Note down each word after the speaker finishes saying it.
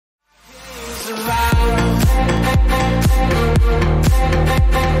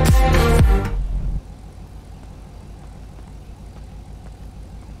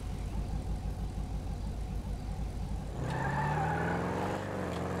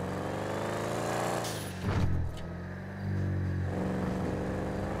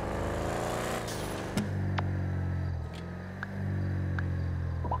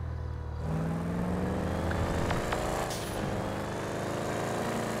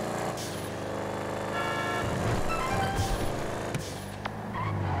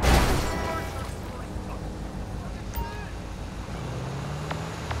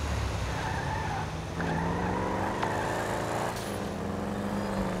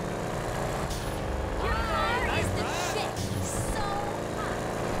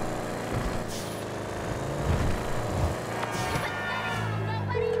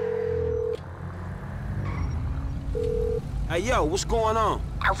Hey, yo, what's going on?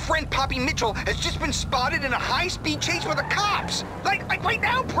 Our friend Poppy Mitchell has just been spotted in a high-speed chase with the cops. Like right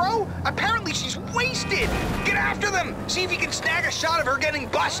now, bro. Apparently she's wasted. Get after them. See if you can snag a shot of her getting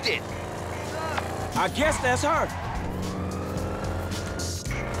busted. I guess that's her.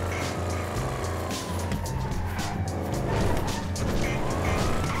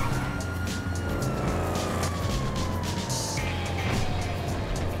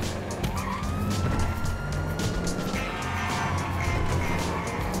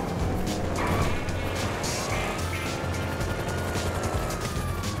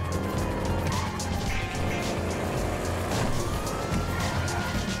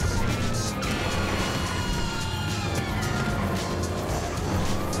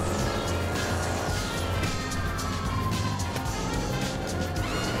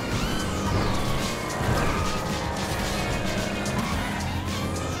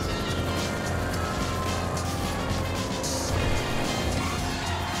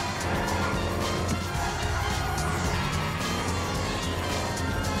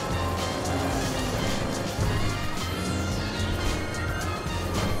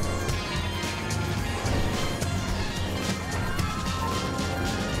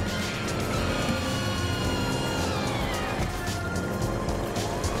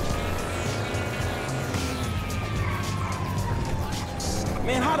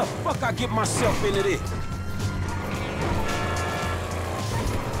 Man, how the fuck I get myself into this?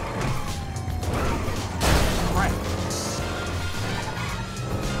 Right.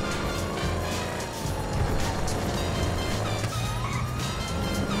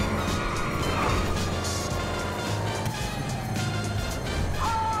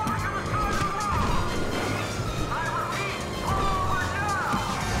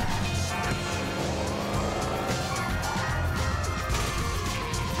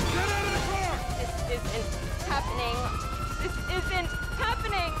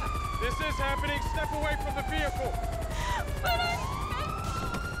 This is happening. Step away from the vehicle. But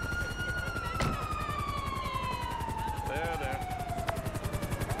There.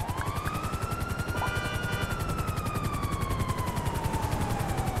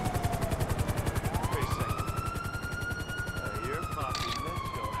 Wait a second. You're Poppy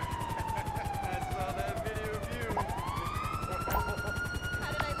Mitchell. I saw that video of you.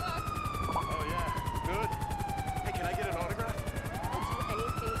 how did I look? Oh, yeah. Good. Hey, can I get an autograph? I'll do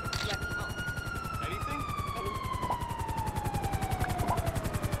anything if you let me home. Anything?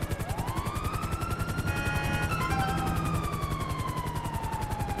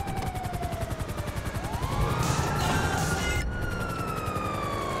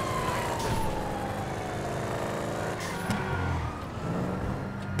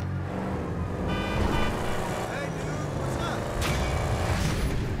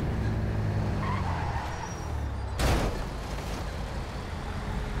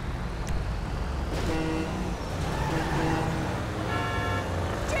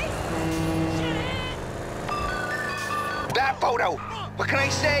 That photo. What can I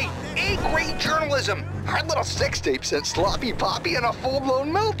say? A-grade journalism. Our little sex tape sent Sloppy Poppy in a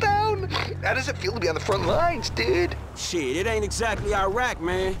full-blown meltdown. How does it feel to be on the front lines, dude? Shit, it ain't exactly Iraq,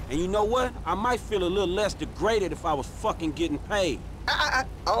 man. And you know what? I might feel a little less degraded if I was fucking getting paid.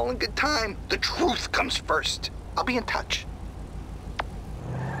 All in good time. The truth comes first. I'll be in touch.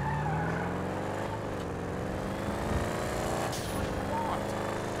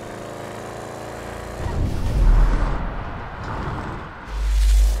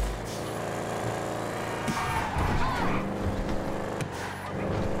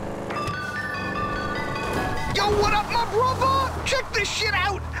 Yo, what up, my brother? Check this shit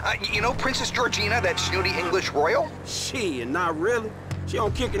out. You know Princess Georgina, that snooty English royal? Shit, not really. She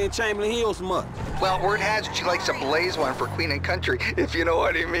don't kick it in Chamberlain Hills much. Well, word has it she likes to blaze one for Queen and Country, if you know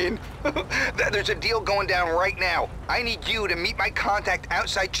what I mean. There's a deal going down right now. I need you to meet my contact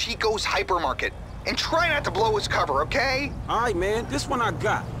outside Chico's hypermarket. And try not to blow his cover, okay? All right, man, this one I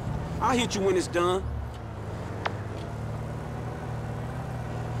got. I'll hit you when it's done.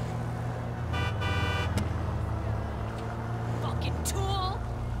 Fucking tool!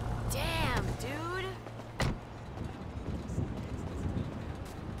 Damn, dude!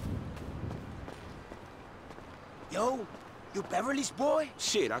 Yo, you Beverly's boy?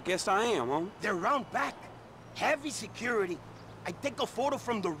 Shit, I guess I am, huh? They're round back. Heavy security. I'd take a photo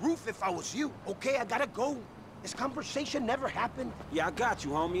from the roof if I was you. Okay, I gotta go. This conversation never happened. Yeah, I got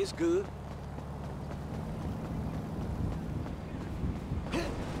you, homie. It's good.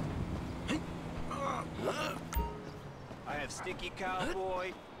 I have Sticky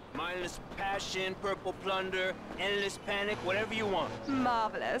Cowboy, Mindless passion, purple plunder, endless panic, whatever you want.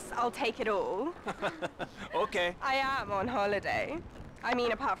 Marvelous. I'll take it all. Okay. I am on holiday. I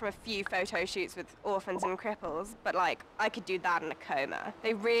mean, apart from a few photo shoots with orphans and cripples, but like, I could do that in a coma.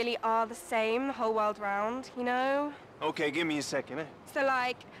 They really are the same the whole world round, you know? Okay, give me a second, eh? So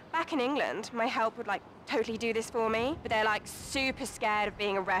like, back in England, my help would like totally do this for me, but they're like super scared of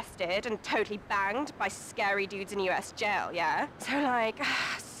being arrested and totally banged by scary dudes in US jail, yeah? So like,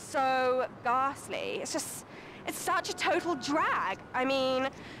 so ghastly. It's such a total drag. I mean,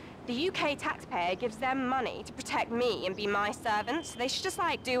 the UK taxpayer gives them money to protect me and be my servant, so they should just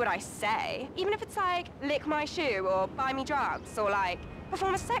like do what I say. Even if it's like, lick my shoe or buy me drugs or like,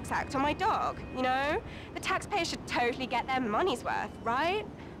 perform a sex act on my dog, you know? The taxpayer should totally get their money's worth, right?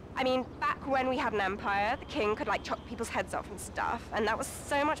 I mean, back when we had an empire, the king could like chop people's heads off and stuff, and that was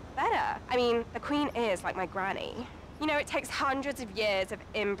so much better. I mean, the queen is like my granny. You know, it takes hundreds of years of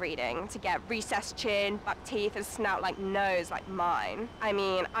inbreeding to get recessed chin, buck teeth, and snout like nose like mine. I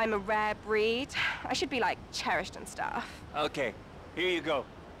mean, I'm a rare breed. I should be like cherished and stuff. Okay, here you go.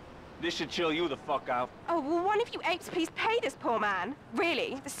 This should chill you the fuck out. Oh, well, one of you apes please pay this poor man?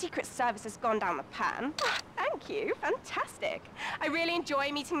 Really? The Secret Service has gone down the pan. Thank you. Fantastic. I really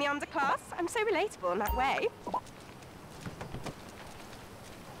enjoy meeting the underclass. I'm so relatable in that way.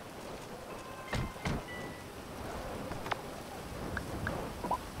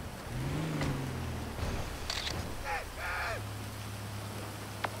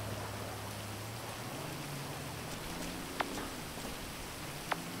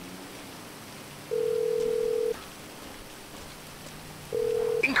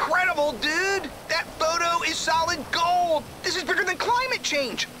 Incredible, dude! That photo is solid gold! This is bigger than climate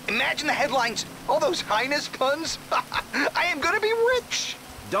change! Imagine the headlines. All those highness puns. I am gonna be rich!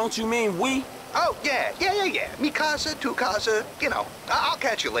 Don't you mean we? Oh, yeah. Mi casa, tu casa. You know, I'll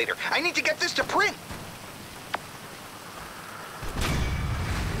catch you later. I need to get this to print.